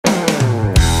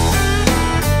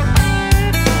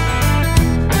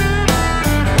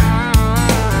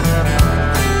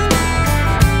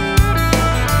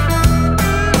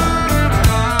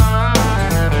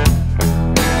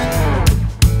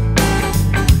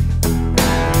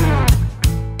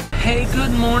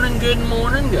Good morning,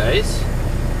 guys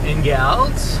and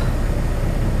gals.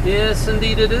 Yes,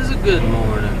 indeed, it is a good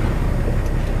morning.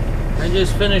 I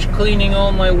just finished cleaning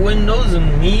all my windows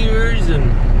and mirrors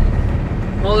and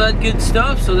all that good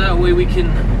stuff, so that way we can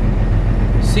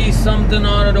see something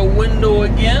out of the window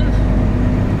again.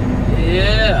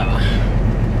 Yeah.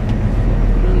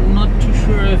 I'm not too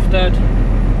sure if that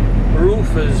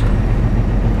roof is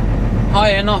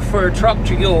high enough for a truck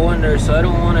to go under, so I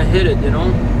don't want to hit it, you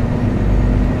know.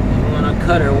 I want to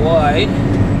cut her wide.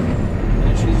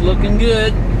 And she's looking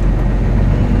good.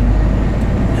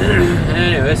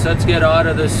 Anyways, let's get out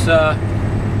of this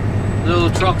little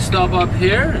truck stop up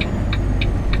here.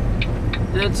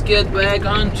 Let's get back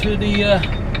onto the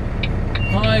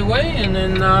highway and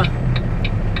then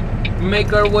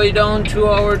make our way down to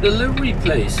our delivery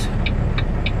place.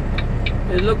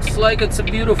 It looks like it's a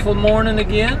beautiful morning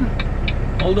again,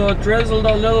 although it drizzled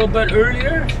a little bit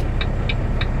earlier.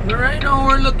 But right now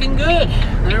we're looking good.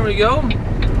 There we go.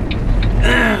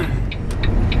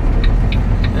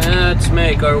 Let's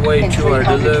make our way to our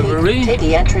delivery. Feet, take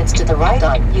the entrance to the right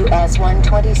on US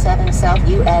 127 South,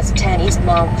 US 10 East,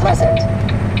 Mount Pleasant.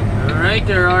 Alright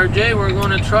there, RJ, we're going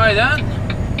to try that.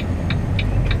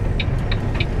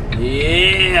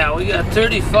 Yeah, we got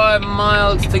 35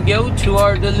 miles to go to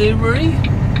our delivery.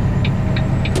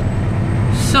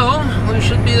 So, we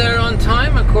should be there on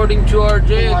time. According to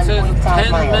RJ, it says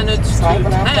 10 minutes to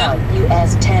 10.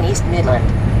 US 10 East Midland.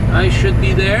 I should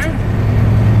be there.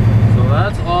 So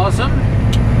that's awesome.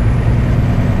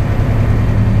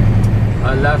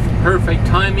 I left perfect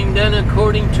timing then,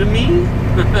 according to me.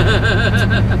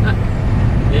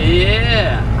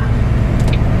 Yeah.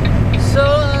 So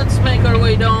let's make our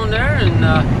way down there and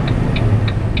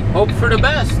hope for the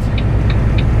best.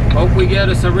 Hope we get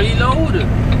us a reload.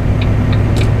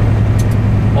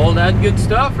 All that good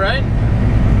stuff, right?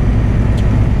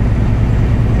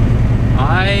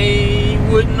 I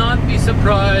would not be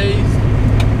surprised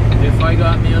if I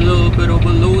got me a little bit of a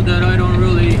load that I don't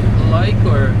really like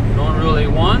or don't really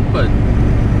want, but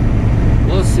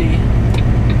we'll see.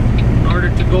 In order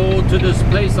to go to this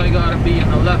place, I gotta be in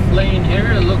the left lane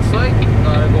here, it looks like.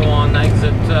 Gotta go on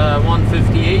exit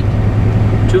 158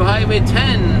 to Highway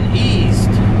 10 East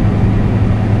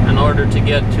in order to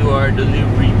get to our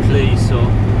delivery place. So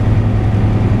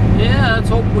yeah, let's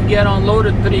hope we get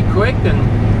unloaded pretty quick, and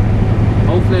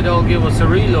hopefully they'll give us a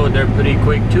reload there pretty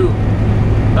quick too.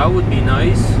 That would be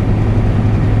nice.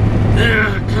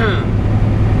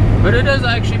 But it is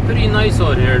actually pretty nice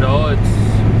out here though.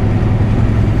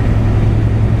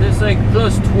 It's like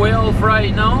plus 12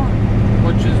 right now,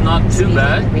 which is not too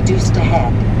bad. Reduced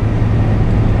ahead.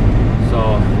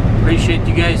 So appreciate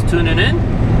you guys tuning in.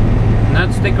 And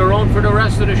let's stick around for the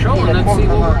rest of the show and let's see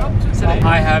what we're up to today.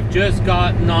 I have just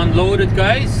gotten unloaded,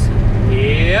 guys.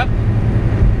 Yep.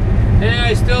 And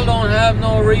I still don't have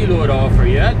no reload offer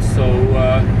yet, so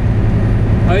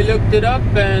I looked it up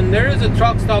and there is a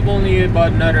truck stop only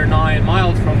about another 9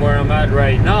 miles from where I'm at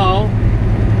right now.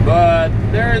 But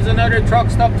there is another truck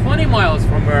stop 20 miles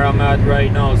from where I'm at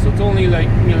right now, so it's only like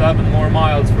 11 more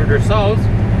miles further south.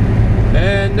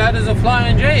 And that is a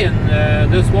Flying J,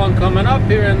 and this one coming up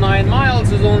here in 9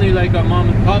 miles is only like a mom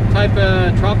and pop type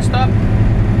of truck stop.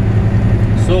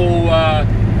 So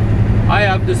I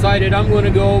have decided I'm going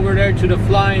to go over there to the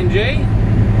Flying J.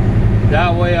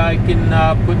 That way I can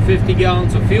put 50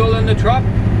 gallons of fuel in the truck.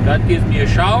 That gives me a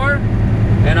shower.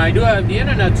 And I do have the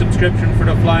internet subscription for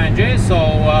the Flying J, so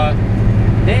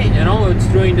hey, you know, it's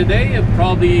during the day,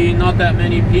 probably not that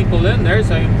many people in there,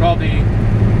 so I can probably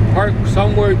park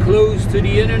somewhere close to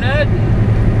the internet.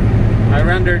 I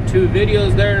rendered 2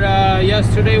 videos there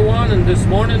yesterday, one, and this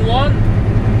morning one,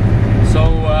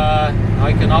 so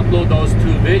I can upload those 2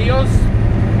 videos,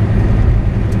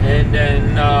 and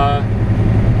then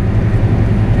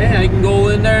hey, I can go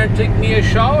in there and take me a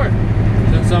shower.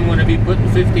 Since I'm going to be putting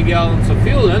 50 gallons of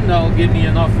fuel in, that'll give me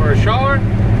enough for a shower.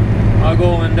 I'll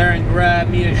go in there and grab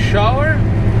me a shower,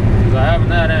 because I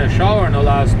haven't had a shower in the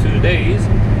last 2 days.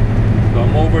 So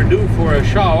I'm overdue for a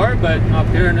shower, but up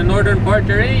here in the northern part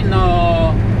there ain't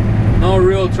no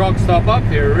real truck stop up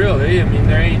here, really. I mean,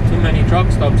 there ain't too many truck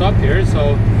stops up here,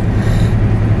 so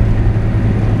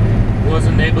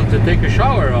wasn't able to take a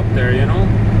shower up there, you know.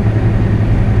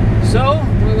 So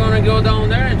we're gonna go down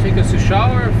there and take us a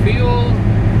shower, fuel.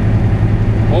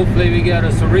 Hopefully we get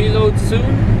us a reload soon.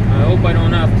 I hope I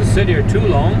don't have to sit here too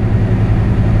long.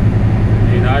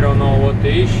 I mean, I don't know what the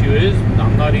issue is.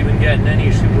 I'm not even getting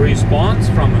any response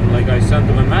from him. Like, I sent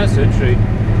him a message, like,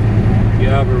 you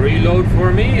have a reload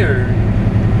for me, or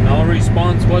no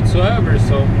response whatsoever.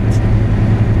 So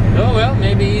oh well,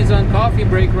 maybe he's on coffee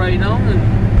break right now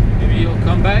and Maybe he'll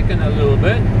come back in a little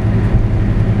bit.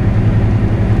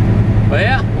 But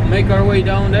yeah, we'll make our way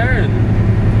down there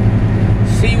and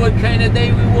see what kind of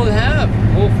day we will have.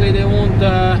 Hopefully they won't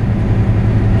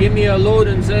give me a load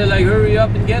and say like hurry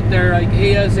up and get there like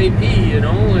ASAP, you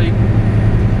know, like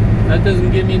that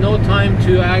doesn't give me no time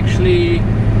to actually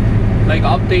like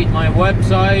update my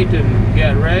website and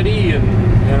get ready and,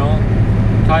 you know,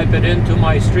 type it into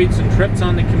my streets and trips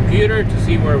on the computer to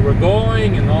see where we're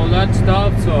going and all that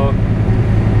stuff. So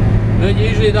but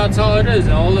usually that's how it is.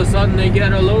 All of a sudden they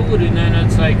get a load and then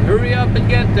it's like hurry up and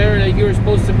get there, like you were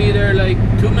supposed to be there like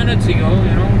 2 minutes ago,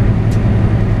 you know.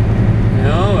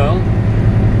 Oh well,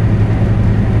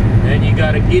 then you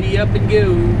gotta giddy up and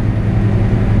go.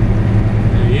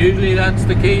 And usually that's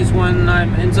the case when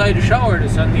I'm inside the shower to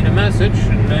send me the message,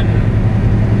 and then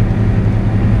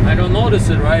I don't notice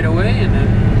it right away, and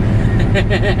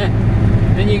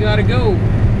then you gotta go.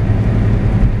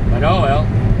 But oh well,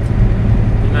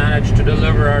 we managed to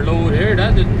deliver our load here.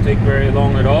 That didn't take very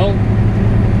long at all.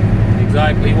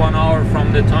 Exactly 1 hour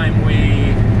from the time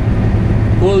we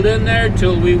pulled in there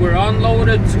till we were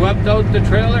unloaded, swept out the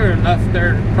trailer and left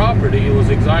their property. It was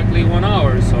exactly 1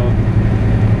 hour. So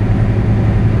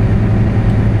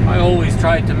I always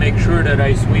try to make sure that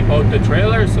I sweep out the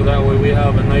trailer, so that way we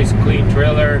have a nice clean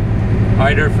trailer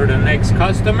either for the next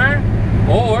customer,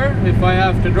 or if I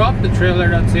have to drop the trailer,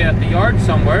 let's say at the yard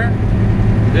somewhere,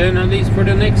 then at least for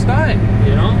the next guy,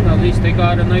 you know, at least they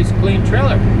got a nice clean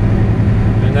trailer.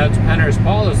 And that's Penner's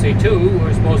policy too.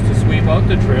 We're supposed to sweep out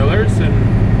the trailers, and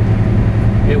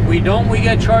if we don't, we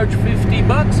get charged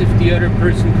 $50 if the other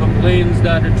person complains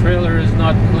that the trailer is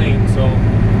not clean. So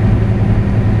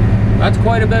that's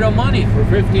quite a bit of money for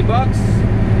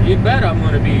 $50. You bet I'm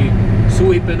going to be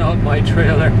sweeping out my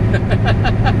trailer.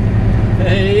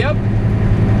 Yep,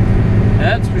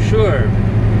 that's for sure.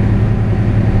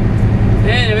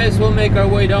 Anyways, we'll make our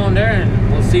way down there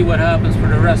and we'll see what happens for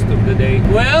the rest of the day.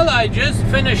 Well, I just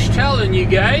finished telling you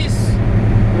guys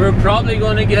we're probably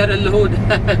going to get a load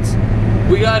that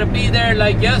we got to be there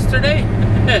like yesterday.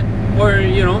 Or,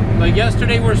 you know, like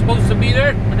yesterday we're supposed to be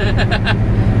there.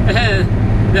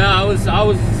 No, I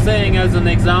was saying as an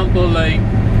example, like,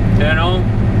 you know,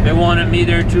 they wanted me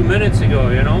there 2 minutes ago,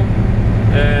 you know,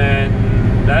 and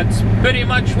that's pretty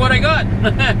much what I got.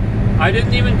 I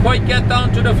didn't even quite get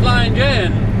down to the flying J,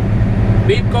 and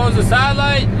beep goes the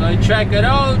satellite. I check it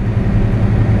out,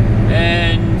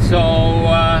 and so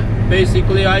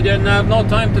basically I didn't have no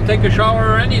time to take a shower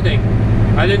or anything.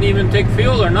 I didn't even take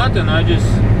fuel or nothing. I just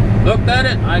looked at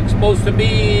it. I'm supposed to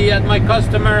be at my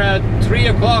customer at 3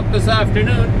 o'clock this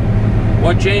afternoon,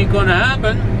 which ain't gonna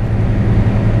happen.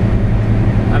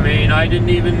 I mean, I didn't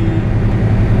even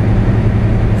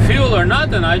fuel or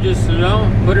nothing. I just, you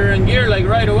know, put her in gear like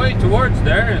right away towards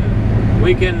there, and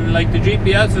we can, like, the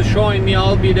GPS is showing me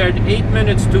I'll be there at 8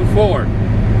 minutes to 4.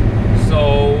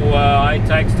 So I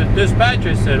texted dispatch.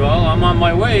 I said, well, I'm on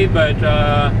my way, but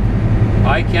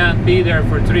I can't be there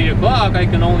for 3 o'clock. I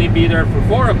can only be there for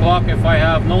 4 o'clock if I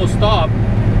have no stop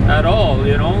at all,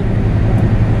 you know.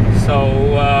 So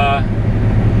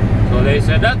so they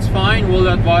said that's fine, we'll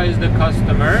advise the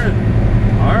customer.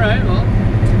 All right, well,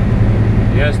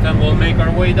 yes, then we'll make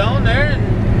our way down there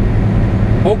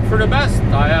and hope for the best.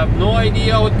 I have no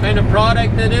idea what kind of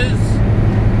product it is.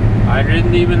 I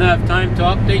didn't even have time to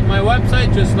update my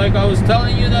website. Just like I was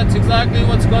telling you, that's exactly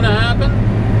what's going to happen,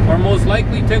 or most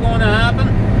likely to going to happen.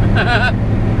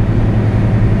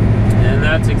 And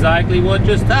that's exactly what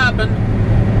just happened.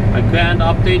 I can't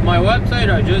update my website.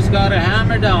 I just got to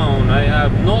hammer down. I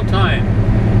have no time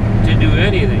to do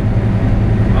anything.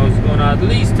 I was going to at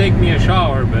least take me a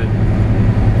shower, but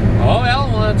oh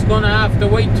well, it's going to have to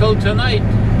wait till tonight.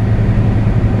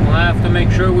 We'll have to make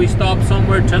sure we stop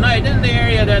somewhere tonight. In the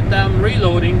area that I'm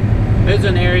reloading is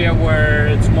an area where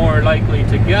it's more likely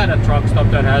to get a truck stop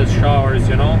that has showers,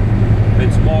 you know.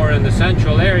 It's more in the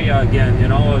central area again, you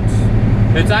know.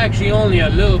 It's actually only a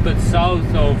little bit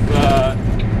south of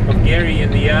Gary,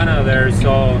 Indiana there,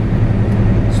 so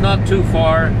it's not too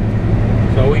far.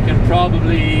 So we can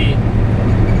probably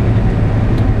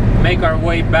make our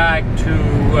way back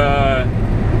to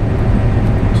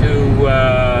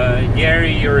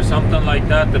Gary or something like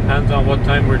that. Depends on what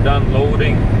time we're done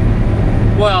loading.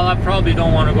 Well, I probably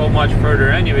don't want to go much further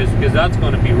anyways, because that's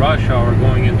going to be rush hour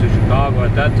going into Chicago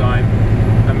at that time.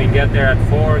 I mean, get there at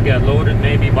 4, get loaded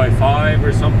maybe by 5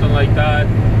 or something like that,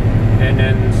 and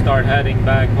then start heading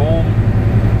back home.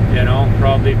 You know,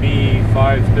 probably be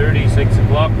 5:30, 6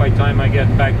 o'clock by the time I get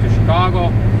back to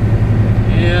Chicago.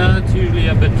 Yeah, it's usually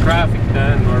a bit traffic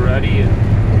then already, and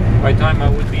by the time I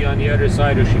would be on the other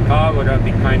side of Chicago, that'd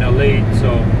be kind of late.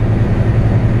 So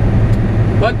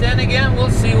But then again, we'll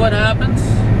see what happens.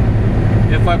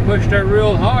 If I push that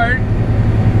real hard,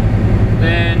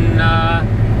 then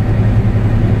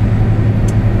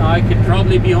I could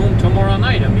probably be home tomorrow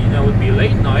night. I mean, it would be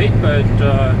late night, but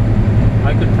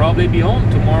I could probably be home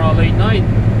tomorrow late night.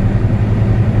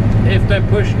 If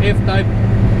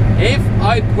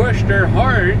I pushed her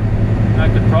hard, I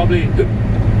could probably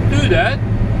do that.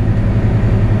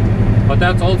 But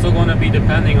that's also going to be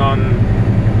depending on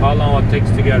how long it takes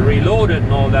to get reloaded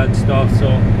and all that stuff. So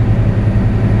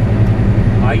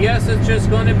I guess it's just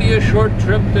going to be a short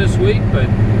trip this week, but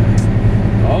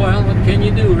oh well, what can you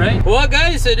do, right? Well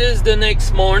guys, it is the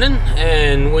next morning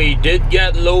and we did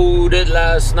get loaded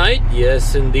last night.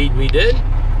 Yes, indeed we did.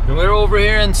 And we're over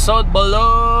here in South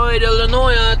Beloit,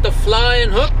 Illinois at the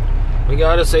Flying Hook. We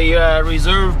got us a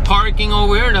reserve parking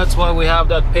over here. That's why we have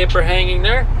that paper hanging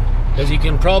there. As you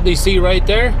can probably see right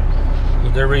there,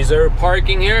 the reserve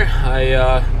parking here. I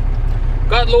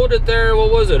got loaded there,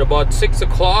 what was it, about 6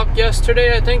 o'clock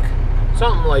yesterday, I think?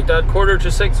 Something like that,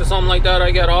 5:45 or something like that.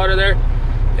 I got out of there.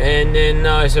 And then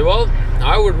I said, well,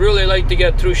 I would really like to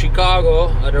get through Chicago.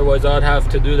 Otherwise, I'd have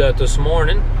to do that this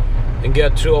morning and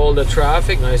get through all the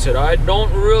traffic. And I said, I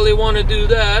don't really want to do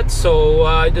that. So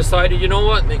I decided, you know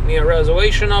what, make me a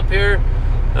reservation up here.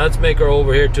 Let's make her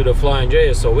over here to the Flying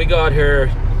J. So we got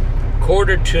here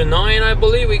 8:45, I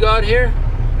believe we got here.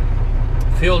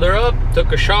 Filled her up,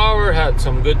 took a shower, had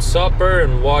some good supper,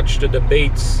 and watched the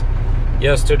debates.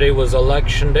 Yesterday was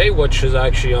election day, which is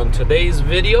actually on today's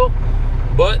video,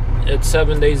 but it's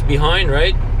 7 days behind,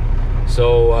 right?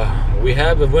 So we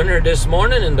have a winner this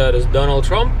morning, and that is Donald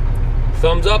Trump.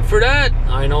 Thumbs up for that.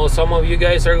 I know some of you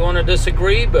guys are going to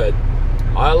disagree, but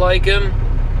I like him.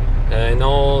 I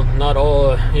know not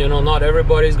all, not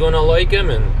everybody's going to like him,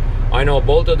 and I know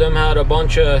both of them had a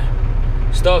bunch of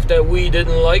stuff that we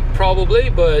didn't like probably,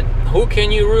 but who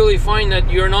can you really find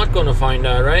that you're not going to find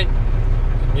that, right?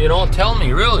 Tell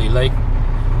me, really, like,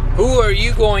 who are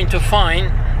you going to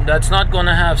find that's not going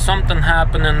to have something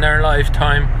happen in their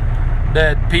lifetime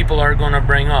that people are going to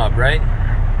bring up, right?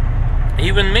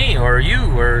 Even me or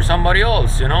you or somebody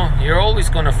else, you're always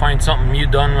going to find something you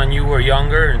done when you were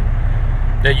younger and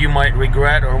that you might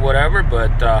regret or whatever,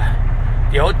 but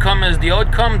the outcome is the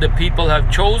outcome. The people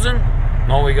have chosen.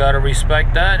 No, we got to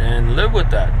respect that and live with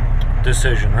that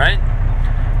decision, right?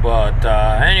 But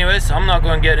anyways, I'm not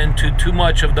going to get into too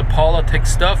much of the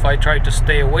politics stuff. I try to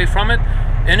stay away from it.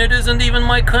 And it isn't even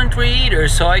my country either,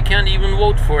 so I can't even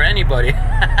vote for anybody.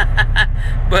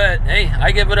 But hey,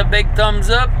 I give it a big thumbs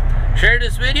up. Share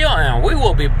this video, and we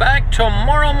will be back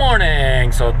tomorrow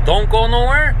morning. So don't go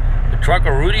nowhere. The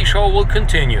Trucker Rudi Show will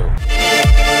continue.